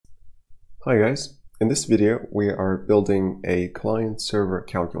Hi guys, in this video we are building a client-server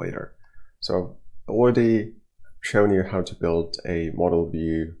calculator. So I've already shown you how to build a model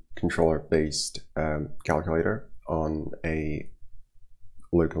view controller-based calculator on a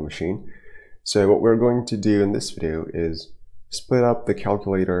local machine. So what we're going to do in this video is split up the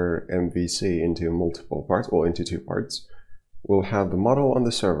calculator MVC into multiple parts, or into two parts. We'll have the model on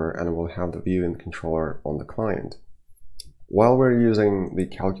the server and we'll have the view and controller on the client. While we're using the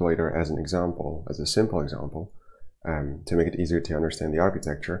calculator as an example, as a simple example, to make it easier to understand the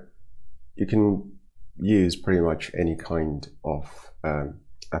architecture, you can use pretty much any kind of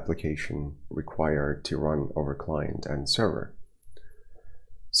application required to run over client and server.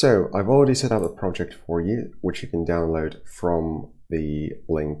 So I've already set up a project for you, which you can download from the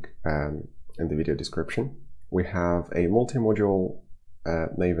link in the video description. We have a multi-module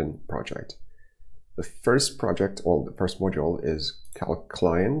Maven project. The first project, or the first module, is calc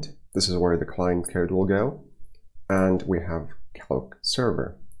client. This is where the client code will go. And we have calc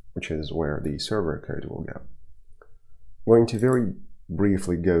server, which is where the server code will go. I'm going to very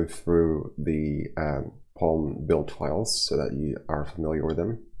briefly go through the Palm build files so that you are familiar with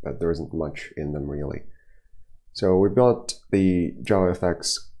them, but there isn't much in them really. So we built the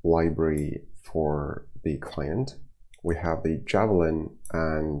JavaFX library for the client. We have the Javelin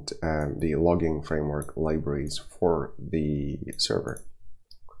and the logging framework libraries for the server.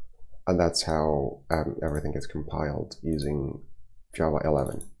 And that's how everything is compiled using Java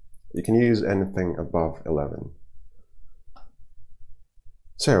 11. You can use anything above 11.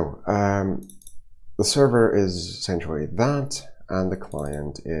 So the server is essentially that, and the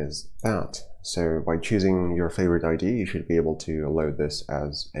client is that. So by choosing your favorite ID, you should be able to load this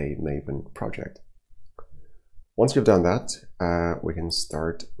as a Maven project. Once you've done that, we can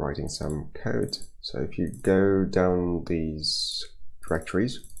start writing some code. So if you go down these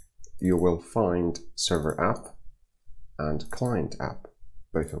directories, you will find server app and client app,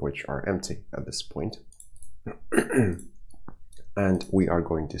 both of which are empty at this point. And we are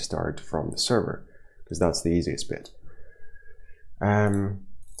going to start from the server, because that's the easiest bit.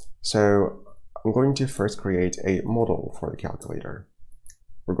 So I'm going to first create a model for the calculator.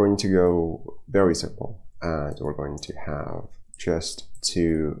 We're going to go very simple. And we're going to have just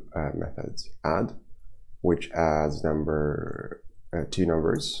two methods: add, which adds two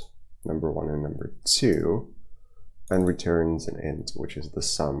numbers, number 1 and number 2, and returns an int, which is the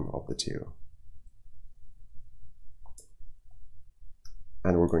sum of the two.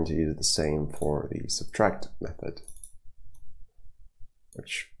 And we're going to use the same for the subtract method,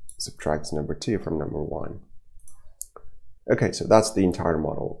 which subtracts number 2 from number 1. Okay, so that's the entire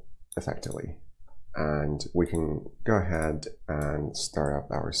model, effectively. And we can go ahead and start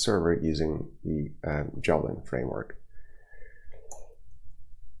up our server using the Javelin framework.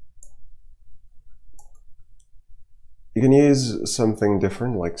 You can use something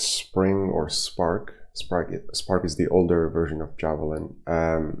different like Spring or Spark. Spark is the older version of Javelin,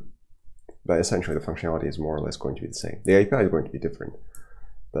 but essentially the functionality is more or less going to be the same. The API is going to be different,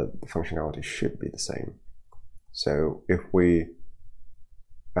 but the functionality should be the same. So if we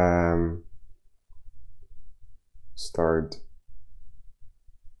start,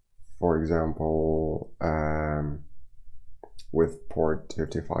 for example, with port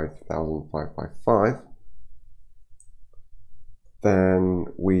 55555, then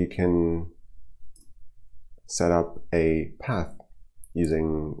we can set up a path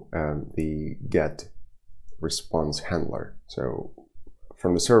using the get response handler. So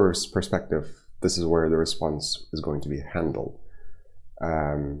from the server's perspective, this is where the response is going to be handled.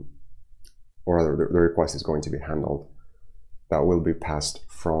 Or rather, the request is going to be handled. That will be passed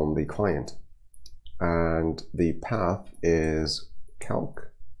from the client. And the path is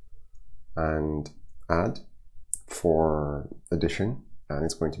calc and add for addition, and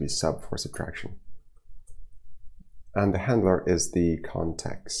it's going to be sub for subtraction. And the handler is the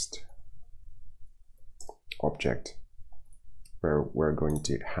context object, where we're going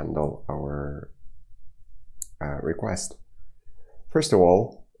to handle our request. First of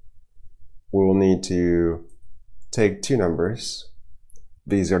all, we will need to take two numbers.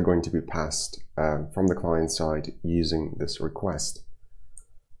 These are going to be passed from the client side using this request.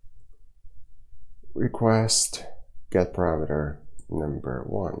 Request get parameter number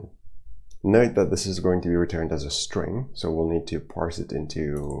 1. Note that this is going to be returned as a string, so we'll need to parse it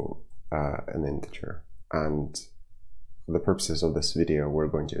into an integer. And for the purposes of this video, we're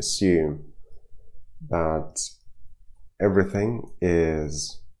going to assume that everything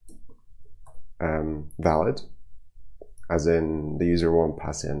is valid, as in the user won't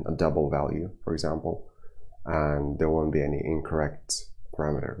pass in a double value, for example, and there won't be any incorrect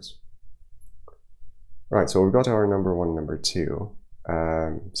parameters. Right, so we've got our number 1, number 2.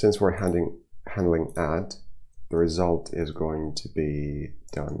 Since we're handling add, the result is going to be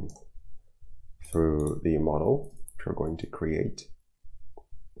done through the model, which we're going to create.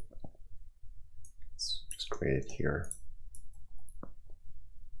 Let's just create it here.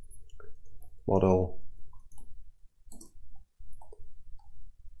 Model.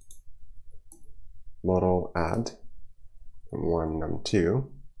 Model add, num1, num2.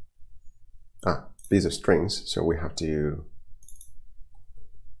 These are strings, so we have to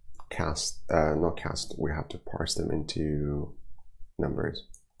we have to parse them into numbers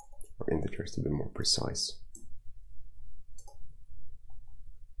or integers to be more precise.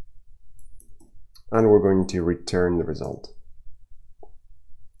 And we're going to return the result,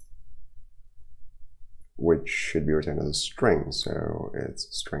 which should be returned as a string, so it's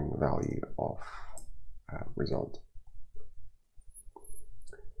string value of result.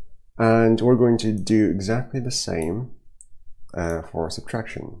 And we're going to do exactly the same for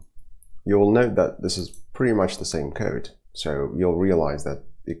subtraction. You'll note that this is pretty much the same code, so you'll realize that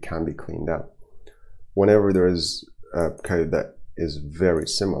it can be cleaned up. Whenever there is a code that is very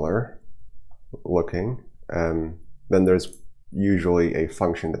similar looking, then there's usually a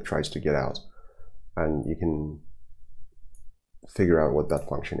function that tries to get out, and you can figure out what that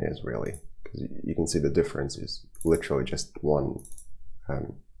function is really, because you can see the difference is literally just one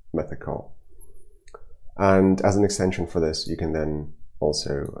method call. And as an extension for this, you can then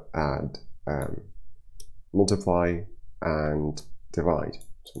also add multiply and divide,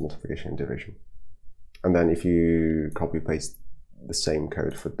 so multiplication and division. And then if you copy paste the same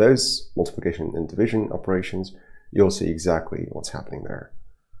code for those multiplication and division operations, you'll see exactly what's happening there.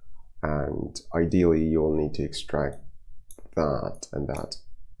 And ideally, you'll need to extract that and that,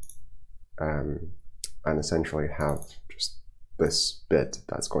 and essentially have just this bit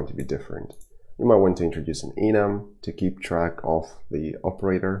that's going to be different. You might want to introduce an enum to keep track of the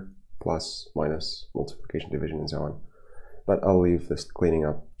operator, plus, minus, multiplication, division, and so on. But I'll leave this cleaning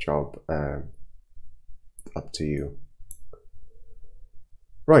up job up to you.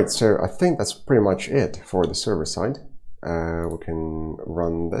 Right, so I think that's pretty much it for the server side. We can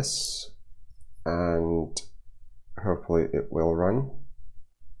run this, and hopefully it will run,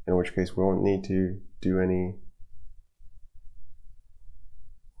 in which case we won't need to do any.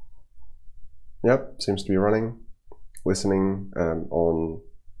 Yep, seems to be running, listening on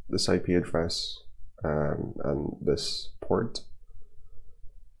this IP address and this port.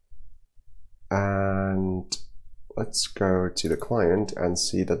 And let's go to the client and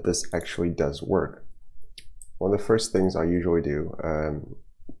see that this actually does work. One of the first things I usually do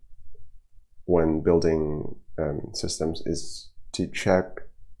when building systems is to check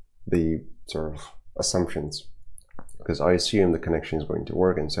the sort of assumptions, because I assume the connection is going to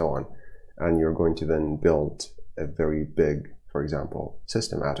work and so on. And you're going to then build a very big, for example,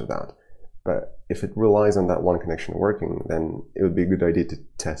 system out of that. But if it relies on that one connection working, then it would be a good idea to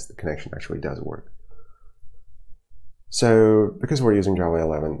test the connection actually does work. So because we're using Java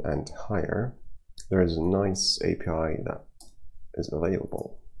 11 and higher, there is a nice API that is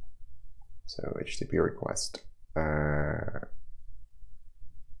available. So HTTP request.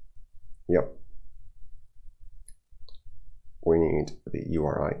 Yep. We need the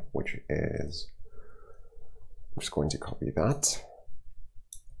URI, which is, I'm just going to copy that.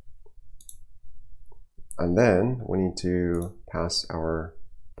 And then we need to pass our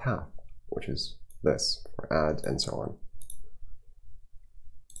path, which is this, for add and so on.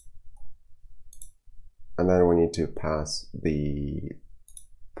 And then we need to pass the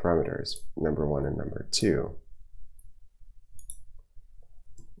parameters, number 1 and number 2.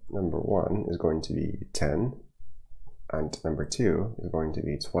 Number 1 is going to be 10. And number 2 is going to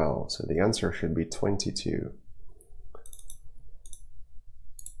be 12. So the answer should be 22.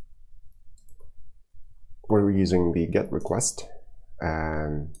 We're using the get request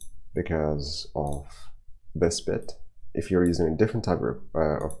because of this bit. If you're using a different type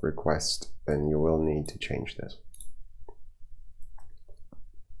of request, then you will need to change this.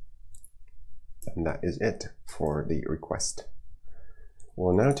 And that is it for the request.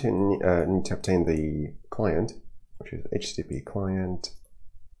 Well, now need to obtain the client, which is HTTP client,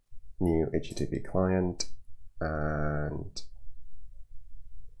 new HTTP client, and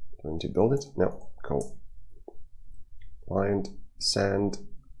going to build it? No, cool. Client, send.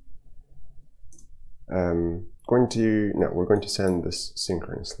 We're going to send this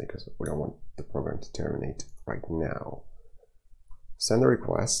synchronously because we don't want the program to terminate right now. Send the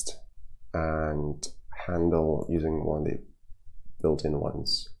request and handle using one of the built-in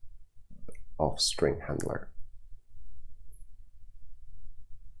ones of string handler.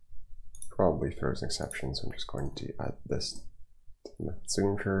 probably throws an exception, so I'm just going to add this to the method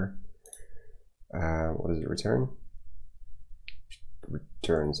signature. What does it return? It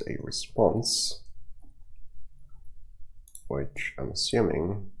returns a response, which I'm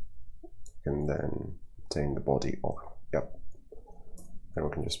assuming can then obtain the body of. Yep. And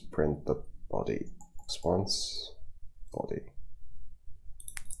we can just print the body response body.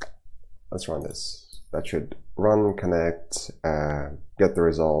 Let's run this. That should run, connect, get the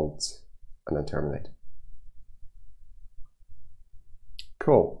result, and then terminate.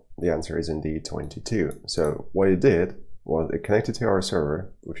 Cool. The answer is indeed 22. So what it did was it connected to our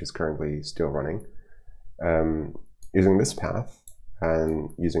server, which is currently still running, using this path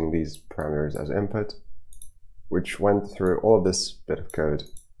and using these parameters as input, which went through all of this bit of code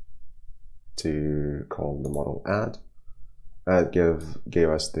to call the model add, and gave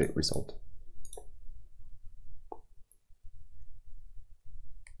us the result.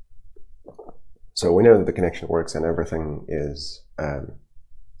 So we know that the connection works and everything is,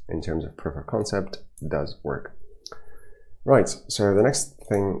 in terms of proof of concept, does work. Right, so the next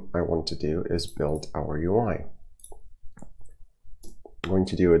thing I want to do is build our UI. I'm going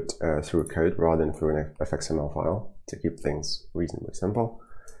to do it through code rather than through an fxml file to keep things reasonably simple,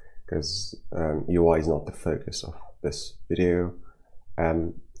 because UI is not the focus of this video.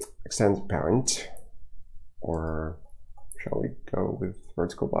 Extend parent, or shall we go with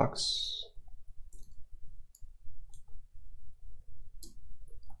vertical box?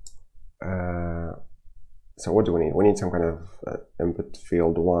 So what do we need? We need some kind of input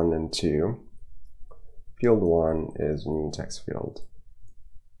field 1 and 2. Field 1 is new text field.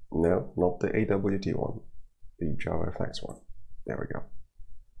 No, not the AWT one, the JavaFX one. There we go.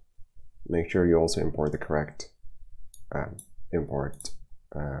 Make sure you also import the correct import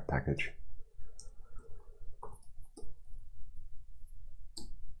package.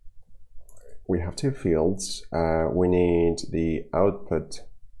 We have two fields. We need the output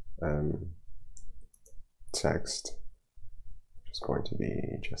text, which is going to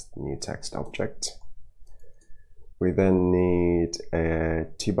be just new text object. We then need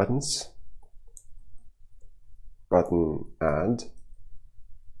two buttons, button add,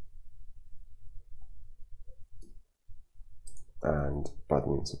 and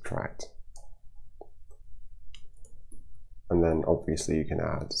button subtract. And then obviously you can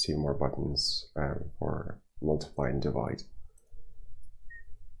add two more buttons for multiply and divide.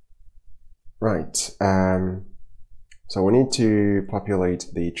 Right, so we need to populate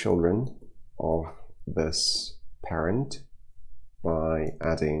the children of this parent by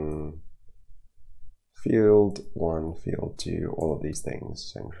adding field 1, field 2, all of these things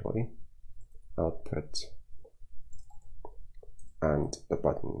essentially, output, and the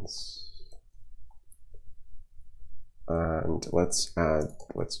buttons. And let's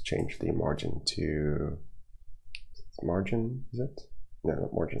change the margin to margin, is it? No,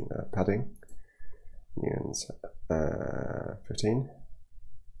 not margin, padding. Unions 15.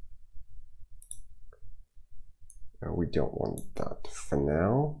 We don't want that for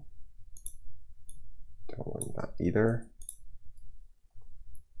now. Don't want that either.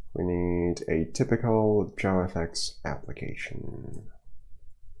 We need a typical JavaFX application.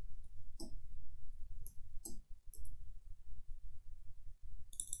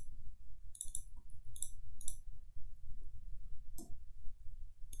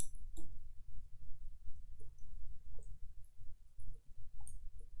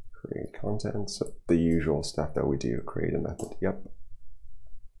 Create content, so the usual stuff that we do, create a method, yep.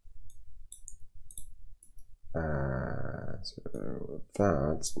 So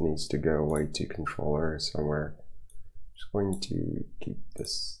that needs to go away to controller somewhere. Just going to keep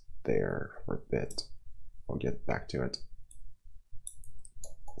this there for a bit. I'll get back to it.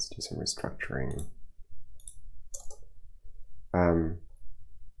 Let's do some restructuring. And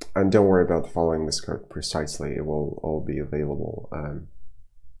don't worry about following this code precisely. It will all be available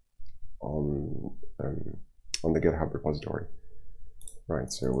on the GitHub repository.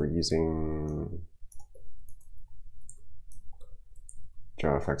 Right, so we're using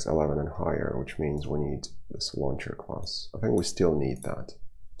JavaFX 11 and higher, which means we need this launcher class. I think we still need that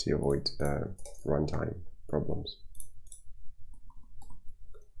to avoid runtime problems.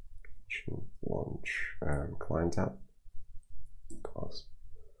 Launch client app class.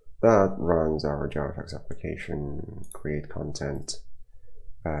 That runs our JavaFX application, create content,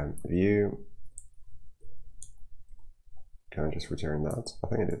 view. Can I just return that? I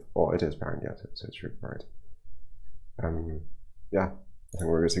think it is. Oh, it is parent, yes, so it's required. Yeah, I think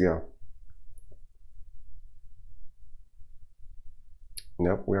we're good to go.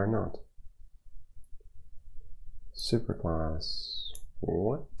 Nope, we are not. Superclass.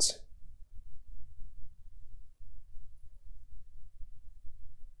 What?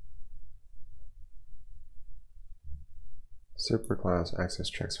 superclass access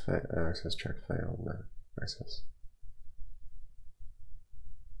check failed. No, access.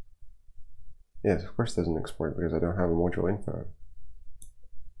 Yes, of course it doesn't export because I don't have a module info.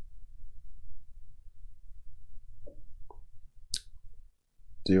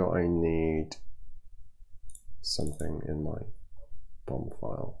 Do I need something in my BOM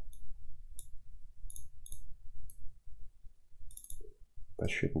file? That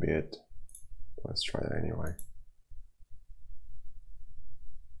shouldn't be it. Let's try that anyway.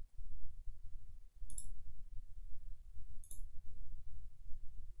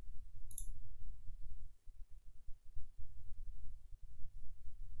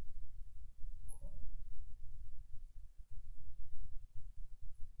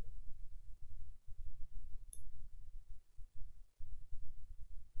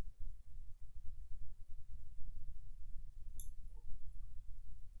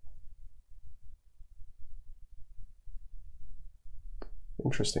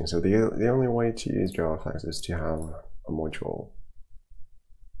 Interesting. So the only way to use JavaFX is to have a module.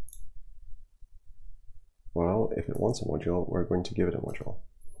 Well, if it wants a module, we're going to give it a module.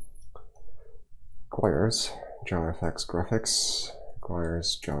 Requires JavaFX graphics,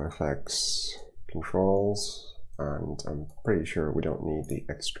 requires JavaFX controls, and I'm pretty sure we don't need the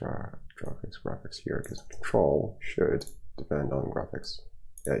extra JavaFX graphics here because control should depend on graphics.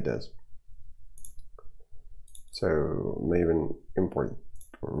 Yeah, it does. So maybe import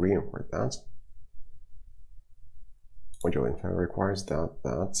or re-import that. Module info requires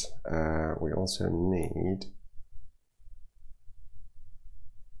that. We also need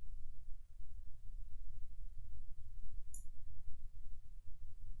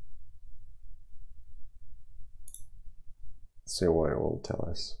see what it will tell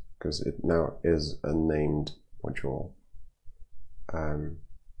us because it now is a named module.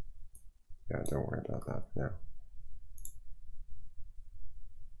 Yeah, don't worry about that now.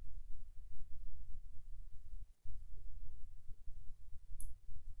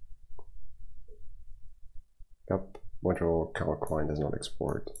 Yep, module client does not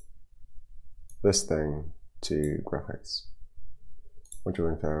export this thing to graphics.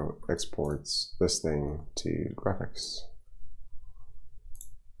 Module info exports this thing to graphics.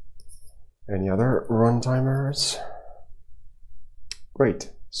 Any other runtime errors?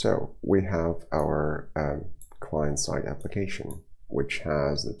 Great. So we have our client-side application, which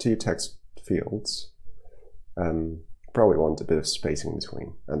has the two text fields. Probably want a bit of spacing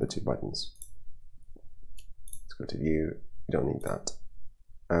between and the two buttons. Let's go to view. We don't need that.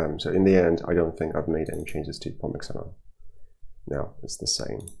 So in the end, I don't think I've made any changes to POM XML. No, it's the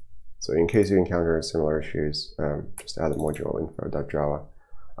same. So in case you encounter similar issues, just add a module info.java,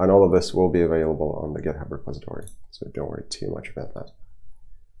 and all of this will be available on the GitHub repository. So don't worry too much about that.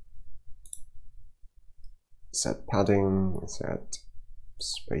 Set padding, set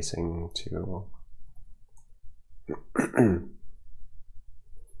spacing to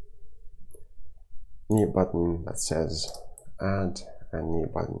new button that says add and new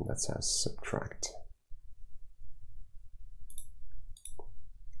button that says subtract.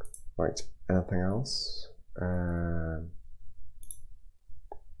 Right, anything else?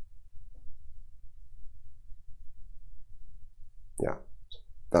 Yeah,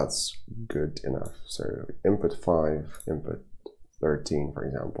 that's good enough. So input 5, input 13, for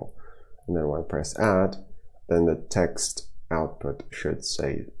example. And then when I press add, then the text output should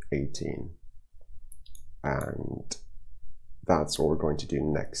say 18. And that's what we're going to do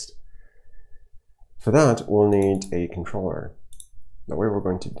next. For that, we'll need a controller. The way we're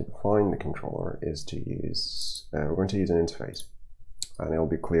going to define the controller is to use, we're going to use an interface. And it'll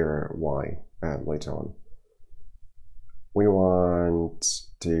be clearer why later on. We want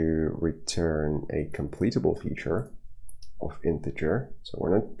to return a completable feature of integer. So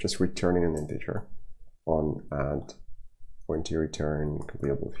we're not just returning an integer on add. We're going to return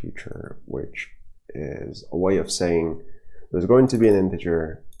completable feature, which is a way of saying there's going to be an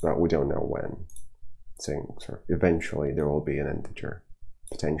integer that we don't know when. Saying sort of eventually there will be an integer,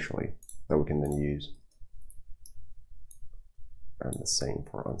 potentially, that we can then use. And the same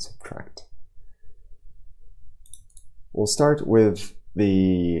for unsubtract. We'll start with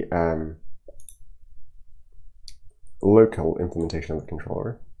the local implementation of the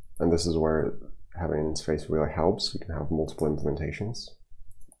controller. And this is where having an interface really helps. You can have multiple implementations.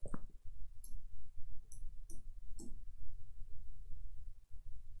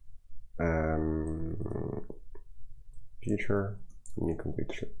 Feature, new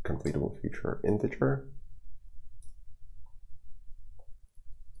completable feature integer.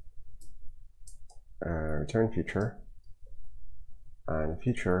 Return feature. And a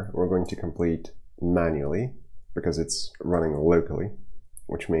feature we're going to complete manually because it's running locally,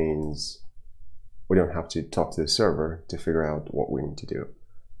 which means we don't have to talk to the server to figure out what we need to do.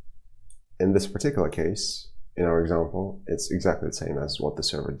 In this particular case, in our example, it's exactly the same as what the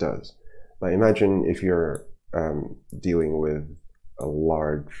server does. But imagine if you're dealing with a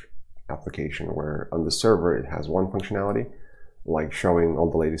large application where on the server it has one functionality, like showing all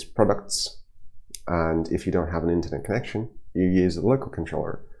the latest products, and if you don't have an internet connection, you use a local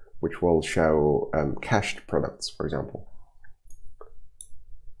controller, which will show cached products, for example.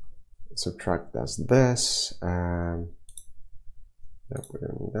 Subtract does this. No, we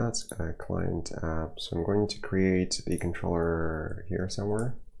don't need that. Client app. So I'm going to create the controller here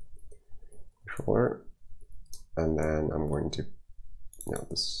somewhere. Controller, and then I'm going to, no,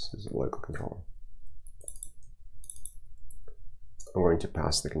 this is a local controller. I'm going to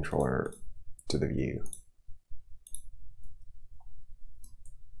pass the controller to the view.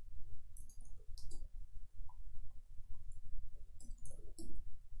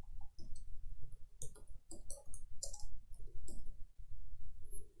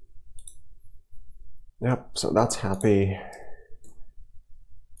 Yep, so that's happy.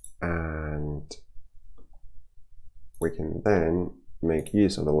 And we can then make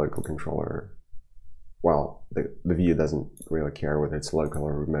use of the local controller. Well, the view doesn't really care whether it's local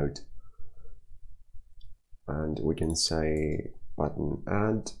or remote. And we can say button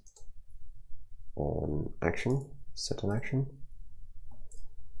add on action, set on action.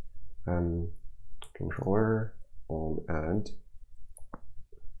 Controller on add.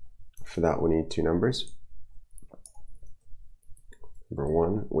 For that, we need two numbers. Number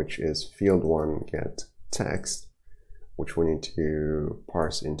one, which is field1 get text, which we need to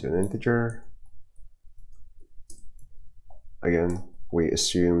parse into an integer. Again, we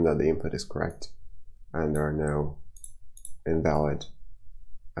assume that the input is correct and there are no invalid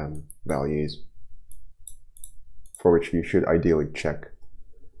values, for which you should ideally check.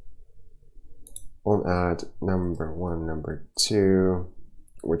 On add number one, number two,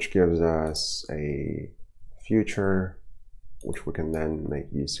 which gives us a future, which we can then make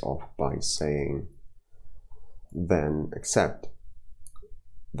use of by saying then except.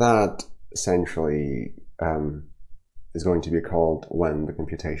 That essentially is going to be called when the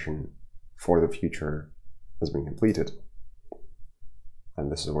computation for the future has been completed.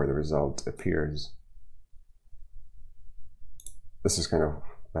 And this is where the result appears. This is kind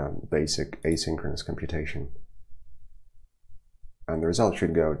of basic asynchronous computation. And the result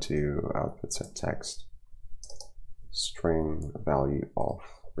should go to output set text string value of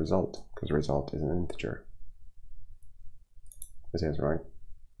result, because result is an integer. It is, right?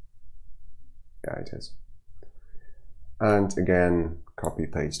 Yeah, it is. And again, copy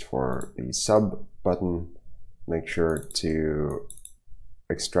paste for the sub button. Make sure to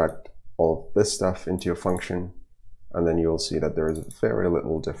extract all of this stuff into a function, and then you'll see that there is very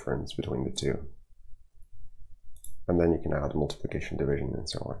little difference between the two. And then you can add multiplication, division, and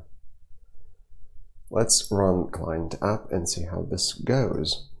so on. Let's run client app and see how this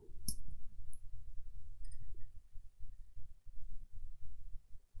goes.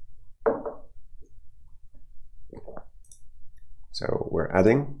 So we're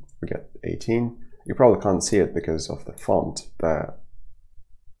adding, we get 18. You probably can't see it because of the font, but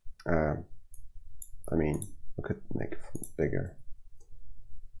I mean, we could make it bigger.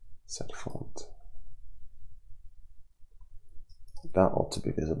 Set font. That ought to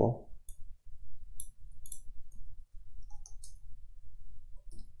be visible.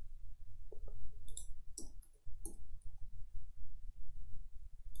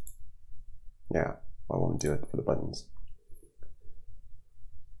 Yeah, I won't do it for the buttons.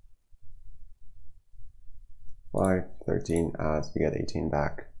 5, 13, add, you get 18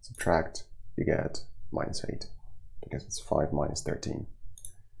 back. Subtract, you get -8, because it's 5 minus 13.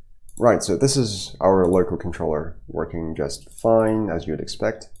 Right, so this is our local controller working just fine, as you'd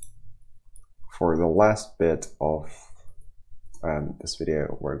expect. For the last bit of this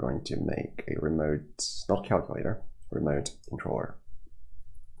video, we're going to make a remote, not calculator, remote controller,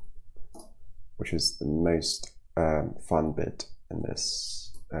 which is the most fun bit in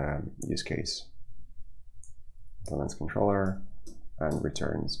this use case. Implements controller and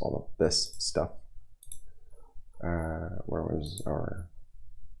returns all of this stuff. Where was our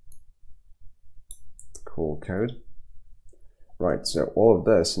cool code? Right, so all of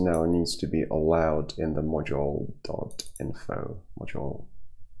this now needs to be allowed in the module.info,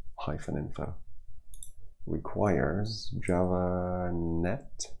 module-info. Requires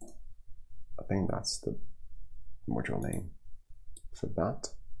JavaNet. I think that's the module name for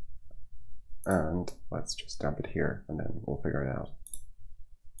that. And let's just dump it here and then we'll figure it out.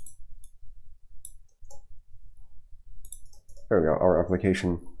 There we go. Our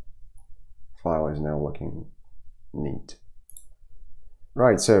application file is now looking neat.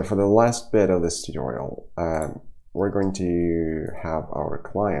 Right, so for the last bit of this tutorial, we're going to have our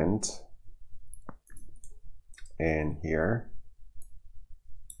client in here.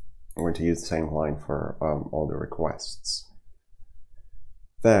 I'm going to use the same client for all the requests.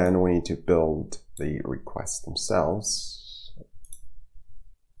 Then we need to build the requests themselves,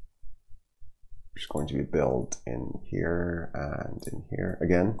 which is going to be built in here and in here.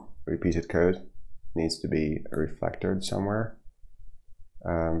 Again, repeated code needs to be refactored somewhere.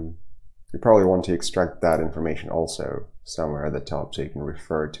 You probably want to extract that information also somewhere at the top so you can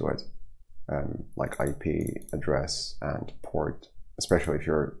refer to it, like IP address and port, especially if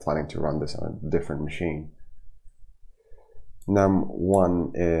you're planning to run this on a different machine.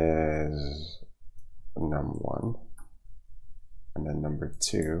 Num1 is num1, and then number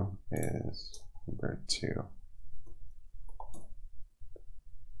 2 is number 2.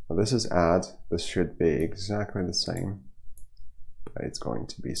 Well, this is add. This should be exactly the same, but it's going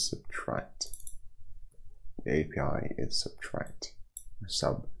to be subtract. The API is subtract, or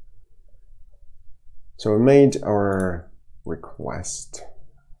sub. So we made our request.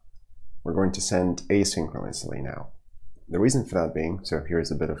 We're going to send asynchronously now. The reason for that being, so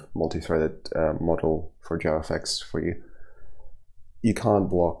here's a bit of multi-threaded model for JavaFX for you. You can't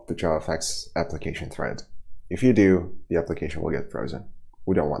block the JavaFX application thread. If you do, the application will get frozen.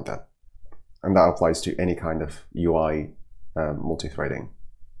 We don't want that. And that applies to any kind of UI multi-threading,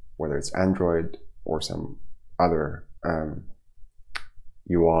 whether it's Android or some other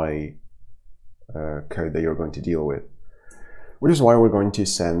UI code that you're going to deal with. Which is why we're going to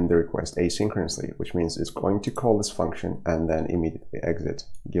send the request asynchronously, which means it's going to call this function and then immediately exit,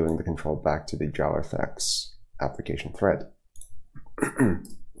 giving the control back to the JavaFX application thread.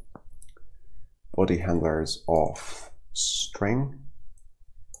 Body handlers of string,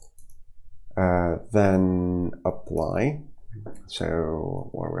 then apply. So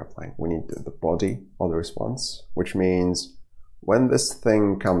what are we applying? We need the body of the response, which means when this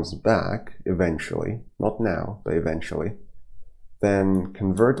thing comes back eventually, not now, but eventually, then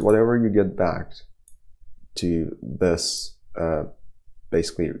convert whatever you get back to this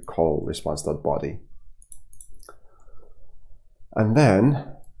basically call response.body. And then,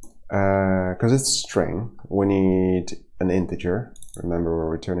 because it's string, we need an integer. Remember, we're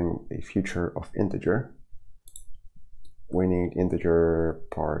returning a future of integer. We need integer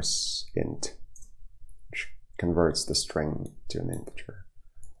parse int, which converts the string to an integer.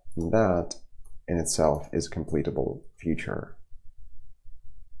 And that in itself is a completable future.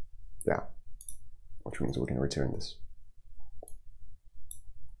 Yeah, which means we can return this.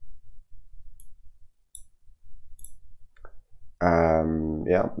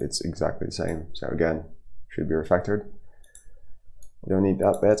 Yeah, it's exactly the same. So again, should be refactored. We don't need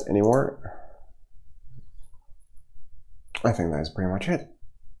that bit anymore. I think that's pretty much it.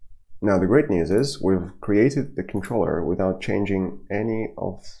 Now the great news is we've created the controller without changing any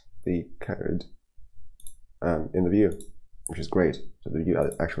of the code in the view, which is great. So the view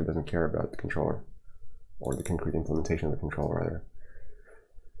actually doesn't care about the controller, or the concrete implementation of the controller rather.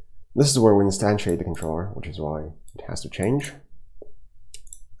 This is where we instantiate the controller, which is why it has to change.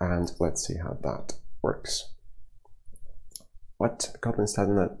 And let's see how that works. What? Kotlin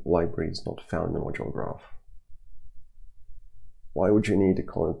standard library is not found in the module graph. Why would you need a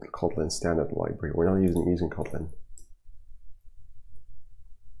Kotlin standard library? We're not using Kotlin.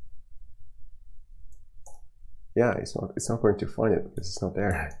 Yeah, it's not going to find it because it's not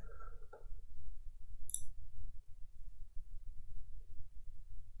there.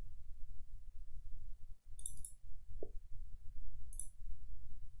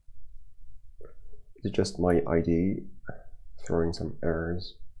 It's just my ID throwing some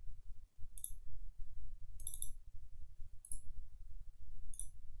errors.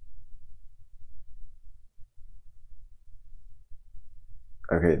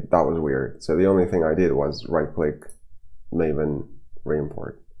 Okay, that was weird. So the only thing I did was right-click Maven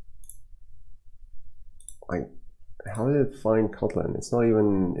reimport. How did it find Kotlin? It's not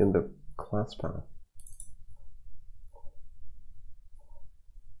even in the class path.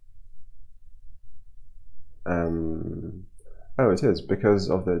 Oh, it is because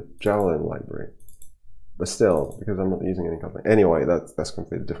of the Javelin library. But still, because I'm not using any Kotlin. Anyway, that's a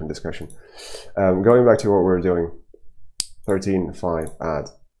completely different discussion. Going back to what we're doing. 13.5 add.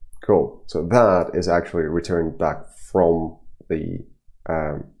 Cool. So that is actually returned back from the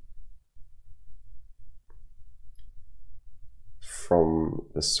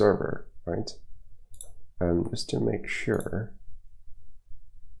server, right? Just to make sure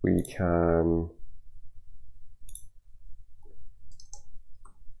we can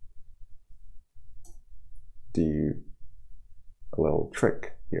do a little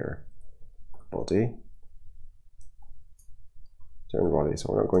trick here. Body. Turn body. So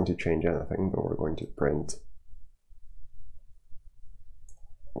we're not going to change anything, but we're going to print.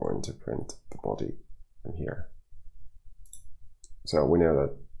 We're going to print the body from here. So we know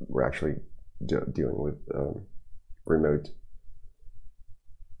that we're actually dealing with remote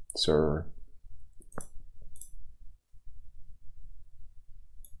server.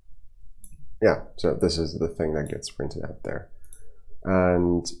 Yeah, so this is the thing that gets printed out there.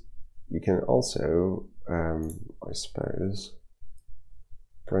 And you can also, I suppose,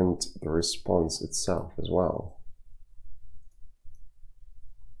 print the response itself as well.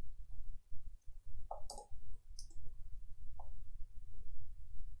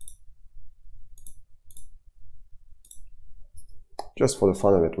 Just for the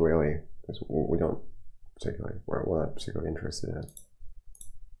fun of it, really, because we're not particularly interested in it.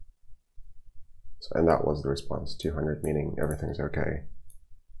 So, and that was the response, 200, meaning everything's okay.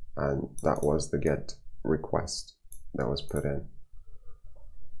 And that was the get request that was put in.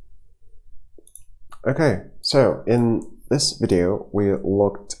 Okay, so in this video, we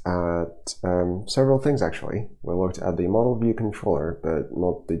looked at several things actually. We looked at the model view controller, but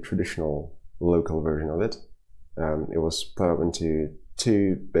not the traditional local version of it. It was split up into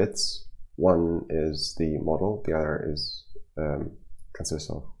 2 bits. One is the model, the other is consists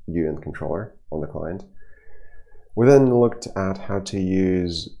of view and controller on the client. We then looked at how to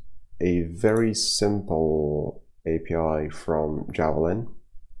use a very simple API from Javelin,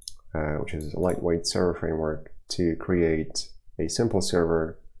 which is a lightweight server framework, to create a simple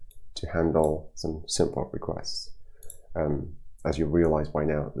server to handle some simple requests. As you realize by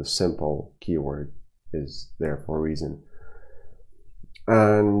now, the simple keyword is there for a reason.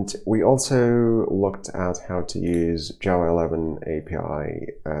 And we also looked at how to use Java 11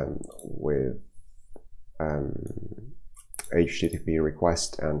 API with HTTP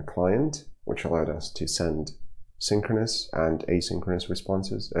request and client, which allowed us to send synchronous and asynchronous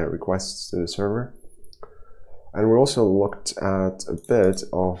requests to the server. And we also looked at a bit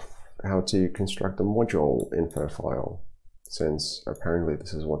of how to construct a module info file, since apparently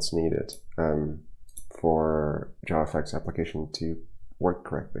this is what's needed for JavaFX application to work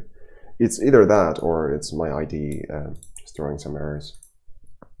correctly. It's either that or it's my IDE just throwing some errors.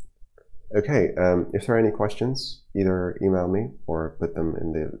 Okay, if there are any questions, either email me or put them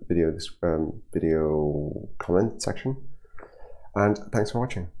in the video comment section. And thanks for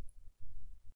watching.